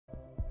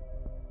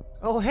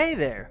Oh hey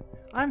there,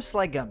 I'm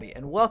SlyGumbi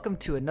and welcome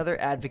to another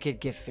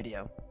Advocate gift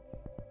video.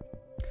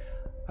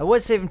 I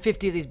was saving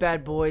 50 of these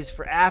bad boys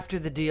for after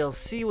the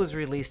DLC was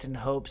released in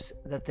hopes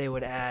that they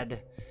would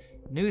add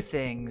new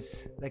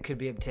things that could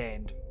be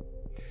obtained.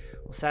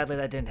 Well, sadly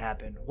that didn't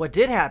happen. What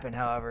did happen,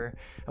 however,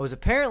 I was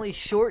apparently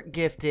short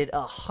gifted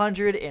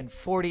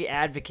 140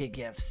 Advocate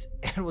gifts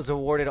and was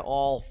awarded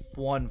all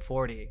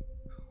 140.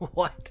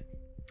 What?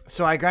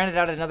 So I grinded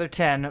out another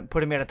 10,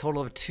 putting me at a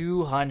total of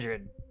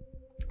 200.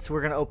 So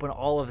we're going to open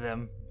all of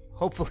them,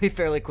 hopefully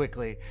fairly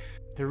quickly.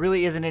 There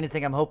really isn't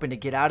anything I'm hoping to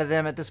get out of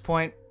them at this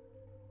point.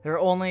 There are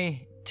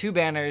only 2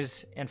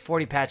 banners and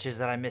 40 patches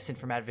that I'm missing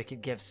from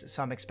Advocate gifts,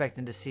 so I'm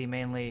expecting to see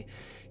mainly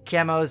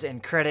camos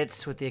and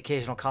credits with the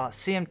occasional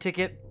Coliseum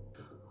ticket.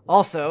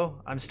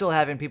 Also, I'm still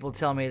having people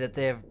tell me that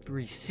they have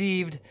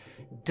received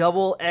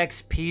double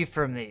XP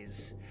from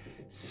these.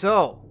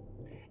 So,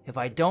 if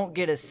I don't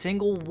get a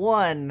single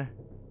one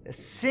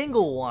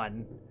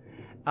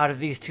out of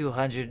these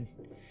 200,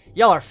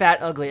 y'all are fat,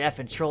 ugly,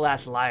 effing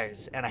troll-ass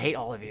liars, and I hate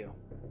all of you.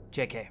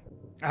 JK.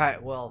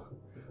 Alright, well,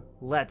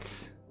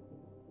 let's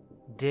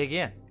dig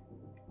in.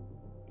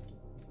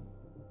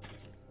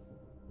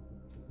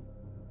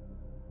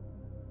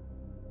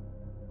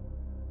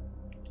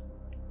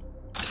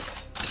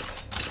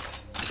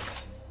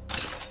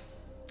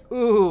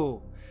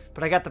 Ooh,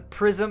 but I got the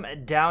Prism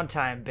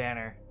Downtime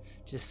banner.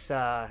 Just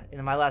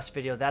in my last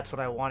video, that's what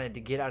I wanted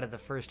to get out of the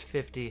first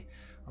 50.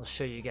 I'll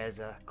show you guys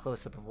a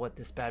close-up of what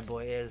this bad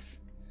boy is.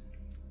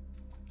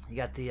 You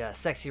got the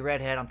sexy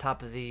redhead on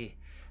top of the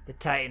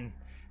Titan,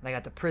 and I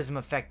got the prism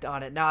effect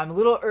on it. Now I'm a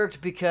little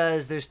irked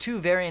because there's 2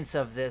 variants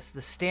of this,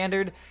 the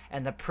standard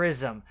and the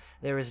prism.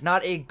 There is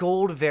not a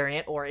gold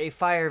variant or a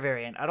fire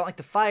variant. I don't like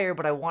the fire,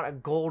 but I want a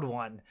gold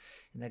one.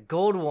 And the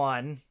gold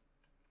one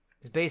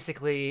is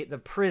basically the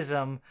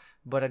prism,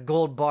 but a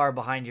gold bar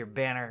behind your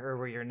banner or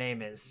where your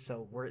name is.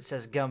 So where it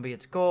says Gumbi,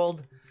 it's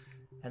gold,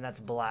 and that's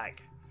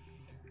black.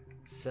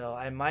 So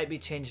I might be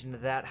changing to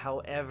that.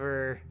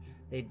 However,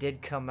 they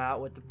did come out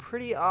with the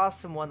pretty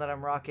awesome one that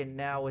I'm rocking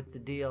now with the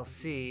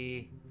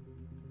DLC.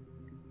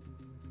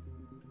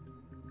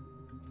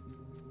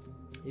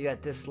 You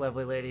got this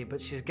lovely lady,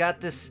 but she's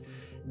got this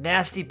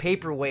nasty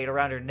paperweight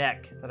around her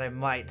neck that I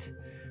might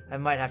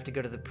have to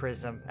go to the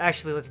prism.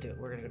 Actually, let's do it.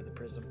 We're gonna go to the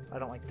prism. I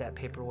don't like that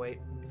paperweight.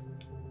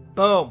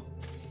 Boom.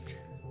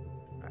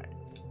 All right.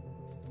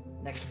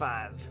 Next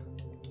 5.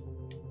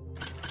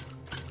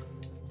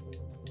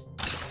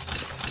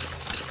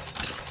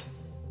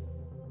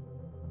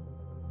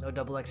 No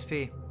double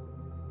XP.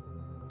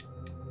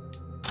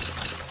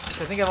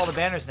 So I think I have all the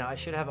banners now. I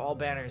should have all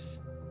banners.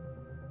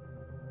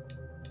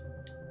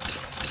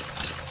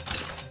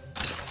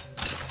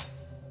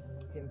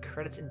 Getting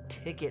credits and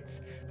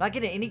tickets. Not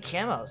getting any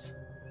camos.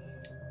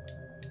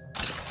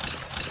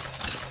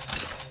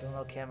 Still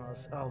no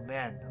camos. Oh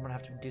man, I'm gonna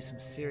have to do some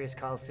serious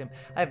Coliseum.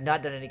 I have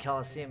not done any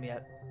Coliseum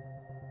yet.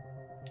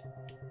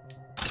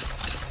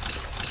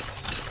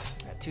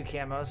 Got 2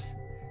 camos.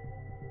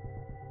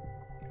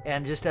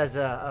 And just as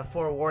a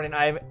forewarning,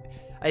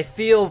 I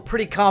feel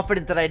pretty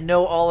confident that I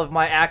know all of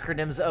my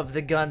acronyms of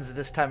the guns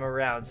this time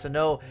around. So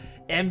no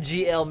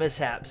MGL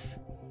mishaps.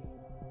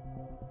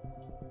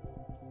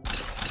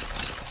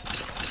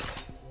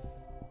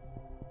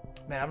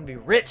 Man, I'm gonna be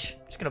rich.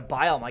 I'm just gonna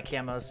buy all my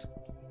camos.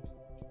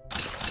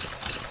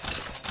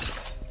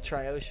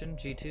 Tri-Ocean,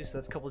 G2, so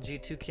that's a couple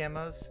G2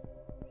 camos.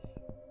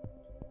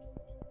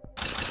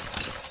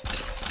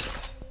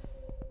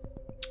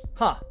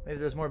 Huh, maybe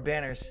there's more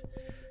banners.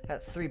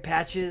 Got 3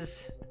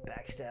 patches.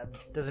 Backstab.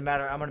 Doesn't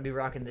matter. I'm going to be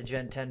rocking the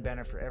Gen 10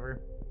 banner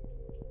forever.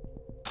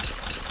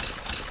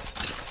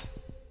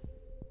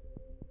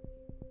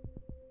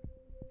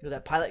 Ooh,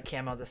 that pilot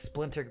camo, the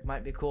splinter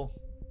might be cool.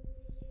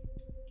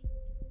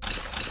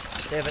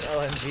 They have an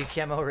OMG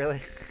camo,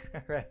 really?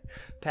 Right.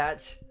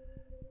 Patch.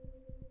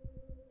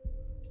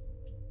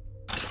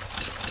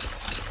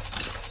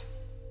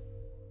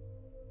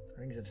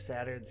 Rings of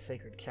Saturn,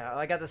 Sacred Cow.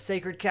 I got the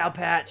Sacred Cow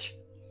patch.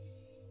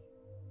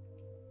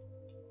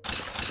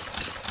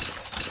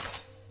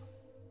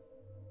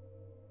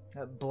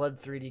 That blood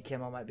 3D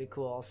camo might be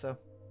cool also.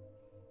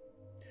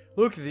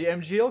 Look, the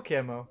MGL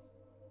camo.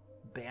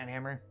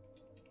 Banhammer.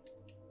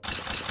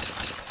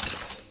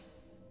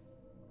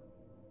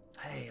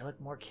 Hey, look,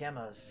 more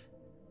camos.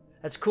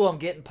 That's cool, I'm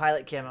getting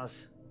pilot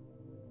camos.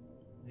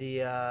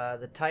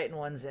 The Titan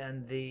ones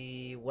and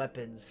the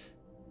weapons.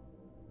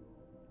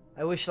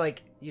 I wish,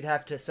 like, you'd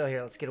have to... So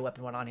here, let's get a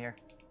weapon one on here.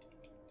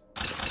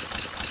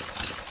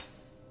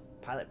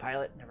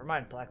 Pilot. Never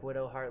mind. Black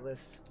Widow,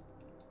 Heartless.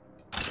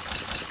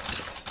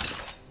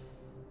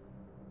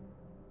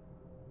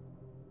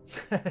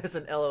 There's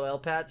an LOL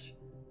patch.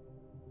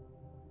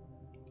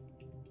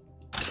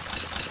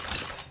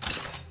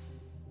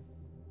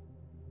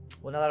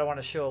 Well, now that I want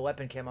to show a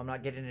weapon cam, I'm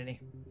not getting any.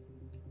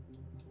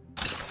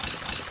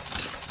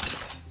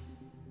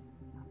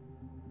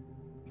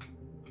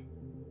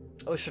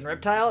 Ocean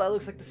Reptile? That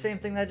looks like the same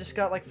thing that I just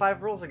got like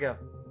 5 rolls ago.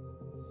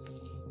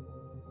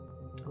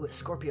 Ooh, a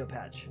Scorpio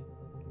patch.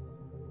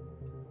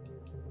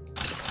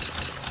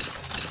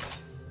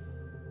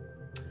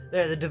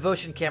 There, the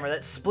devotion camera.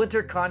 That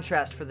splinter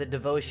contrast for the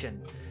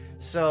devotion.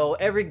 So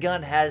every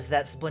gun has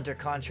that splinter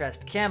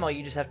contrast camo.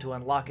 You just have to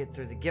unlock it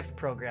through the gift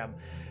program.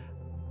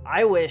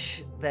 I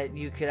wish that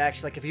you could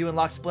actually, like, if you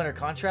unlock splinter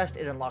contrast,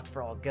 it unlocked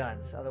for all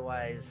guns.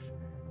 Otherwise,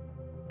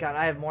 God,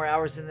 I have more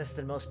hours in this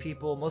than most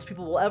people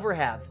will ever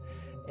have.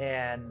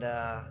 And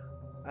I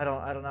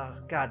don't know.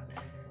 God,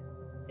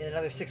 in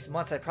another 6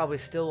 months, I probably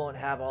still won't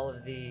have all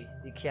of the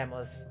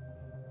camos,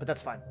 but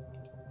that's fine.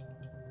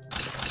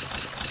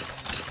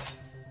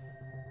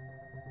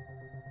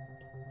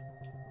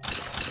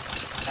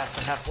 Past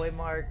the halfway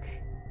mark.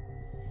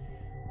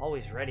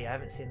 Always ready. I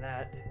haven't seen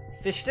that.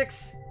 Fish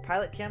sticks,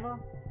 pilot camo.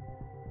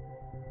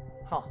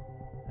 Huh.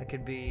 That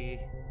could be...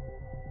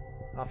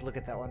 I'll have to look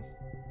at that one.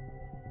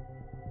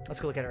 Let's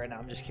go look at it right now.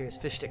 I'm just curious.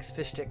 Fish sticks,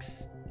 fish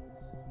sticks.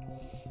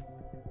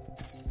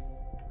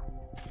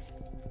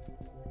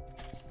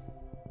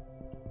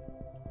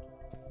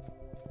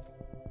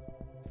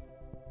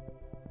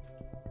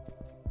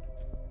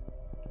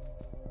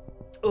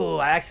 Oh,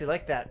 I actually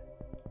like that.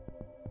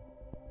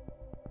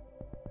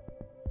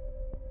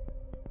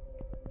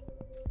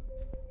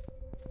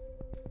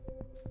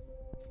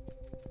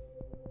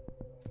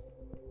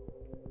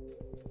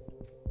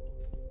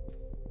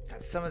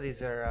 God, some of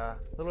these are a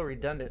little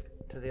redundant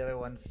to the other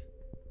ones.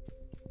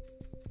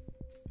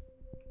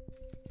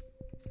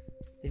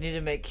 They need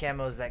to make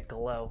camos that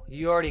glow.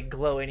 You already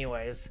glow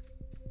anyways.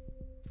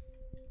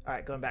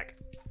 Alright, going back.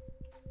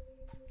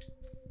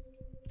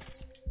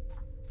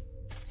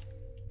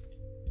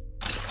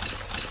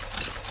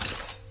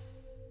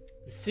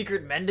 The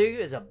secret menu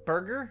is a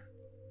burger?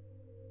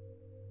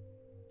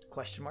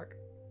 Question mark.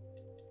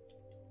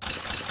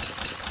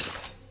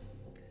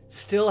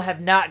 Still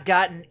have not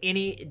gotten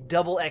any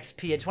double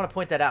XP. I just want to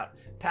point that out.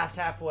 Past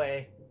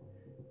halfway.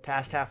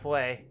 Past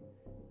halfway.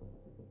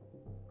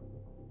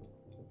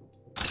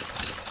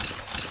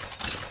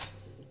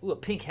 Ooh, a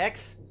pink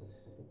hex.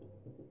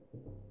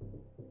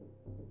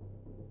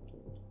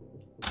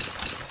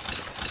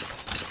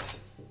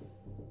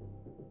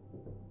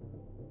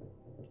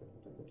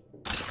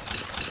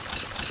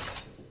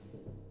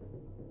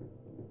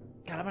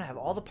 God, I'm gonna have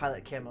all the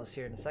pilot camos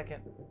here in a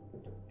second.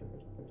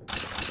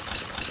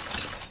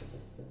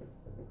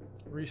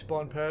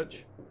 Respawn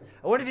patch.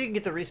 I wonder if you can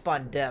get the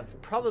respawn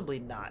dev. Probably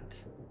not.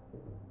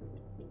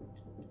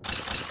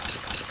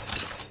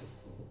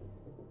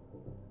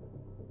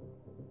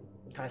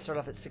 Can I start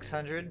off at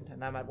 600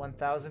 and I'm at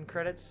 1,000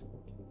 credits?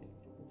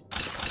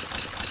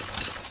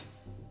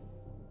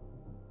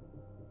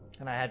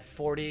 And I had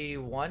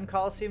 41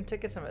 Coliseum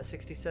tickets. I'm at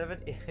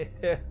 67.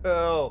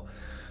 Oh,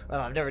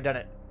 I've never done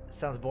it.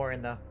 Sounds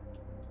boring though.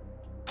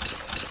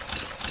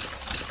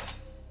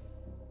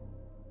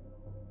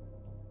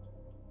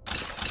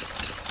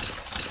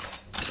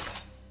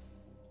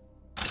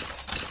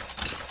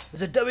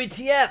 There's a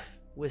WTF!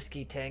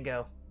 Whiskey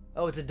Tango.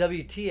 Oh, it's a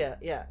WTF.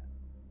 Yeah.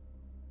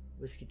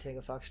 Whiskey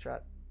Tango Foxtrot.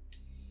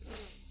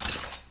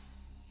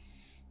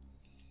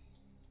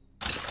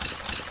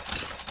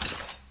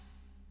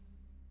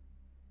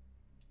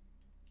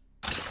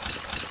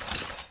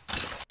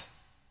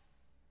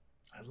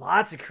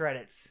 Lots of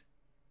credits.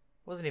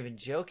 Wasn't even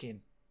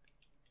joking.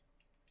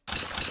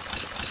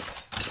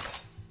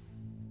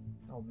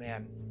 Oh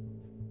man.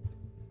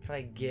 Can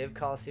I give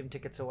Coliseum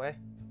tickets away?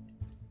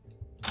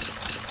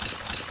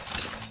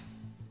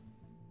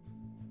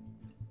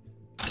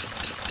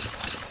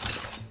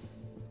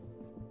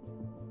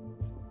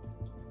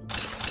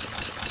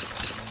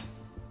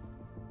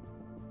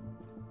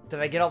 Did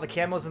I get all the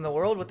camos in the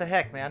world? What the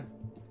heck, man?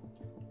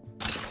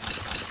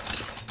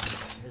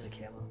 Here's a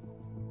camo.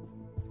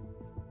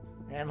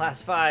 And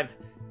last 5.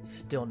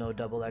 Still no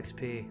double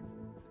XP.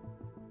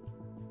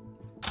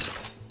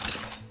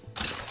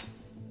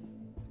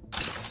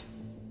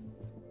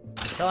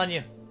 I'm telling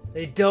you,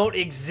 they don't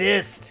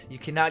exist. You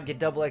cannot get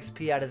double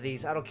XP out of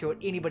these. I don't care what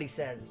anybody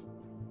says.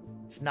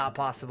 It's not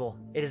possible.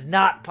 It is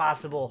not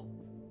possible.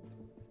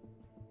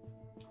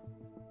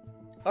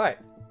 Alright.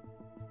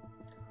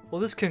 Well,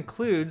 this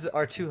concludes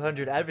our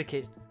 200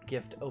 Advocate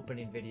gift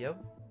opening video.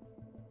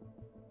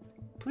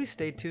 Please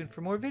stay tuned for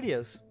more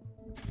videos.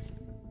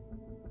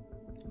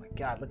 Oh my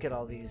god, look at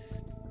all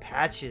these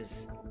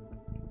patches.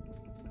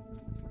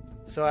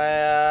 So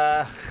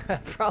I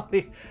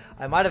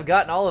might have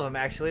gotten all of them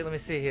actually. Let me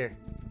see here.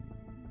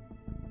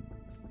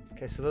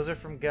 Okay, so those are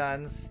from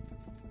guns.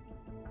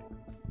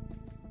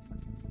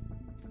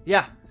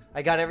 Yeah,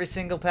 I got every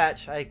single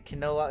patch. I can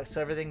no longer, so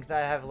everything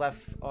that I have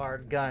left are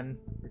gun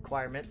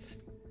requirements.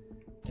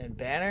 And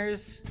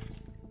banners.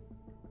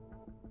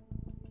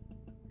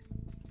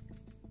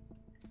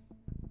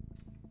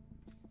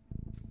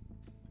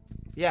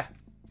 Yeah.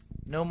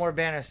 No more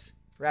banners.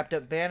 Wrapped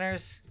up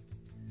banners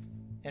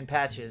and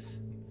patches.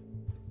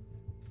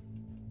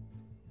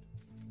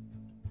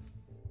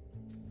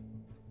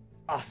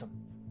 Awesome.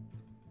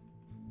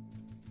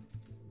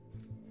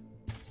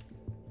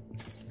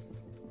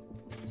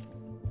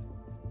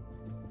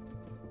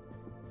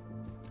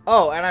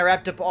 Oh, and I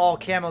wrapped up all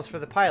camos for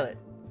the pilot.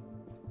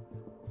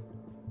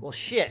 Well,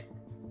 shit.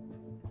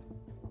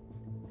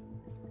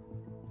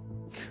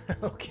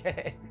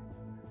 Okay.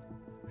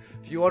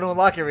 If you want to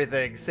unlock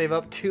everything, save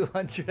up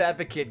 200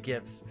 advocate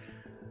gifts.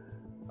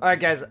 Alright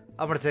guys,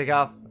 I'm gonna take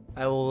off.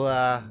 I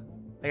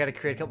gotta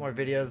create a couple more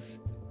videos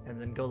and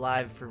then go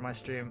live for my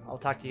stream. I'll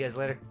talk to you guys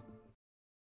later.